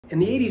In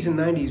the 80s and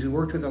 90s, we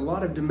worked with a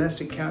lot of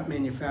domestic cap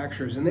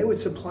manufacturers, and they would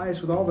supply us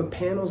with all the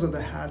panels of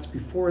the hats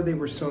before they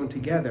were sewn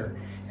together.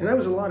 And that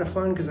was a lot of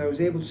fun because I was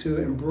able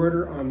to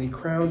embroider on the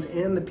crowns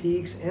and the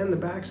peaks and the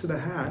backs of the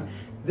hat.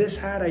 This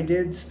hat I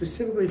did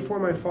specifically for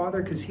my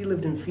father because he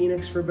lived in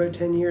Phoenix for about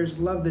 10 years,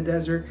 loved the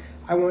desert.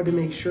 I wanted to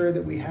make sure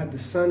that we had the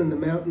sun and the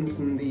mountains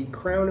in the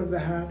crown of the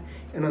hat,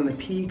 and on the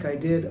peak I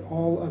did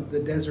all of the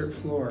desert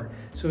floor.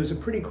 So it was a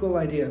pretty cool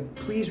idea.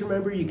 Please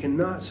remember, you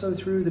cannot sew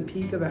through the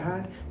peak of a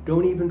hat.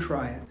 Don't even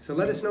try it. So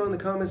let us know in the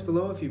comments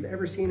below if you've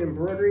ever seen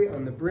embroidery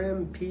on the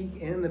brim,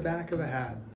 peak, and the back of a hat.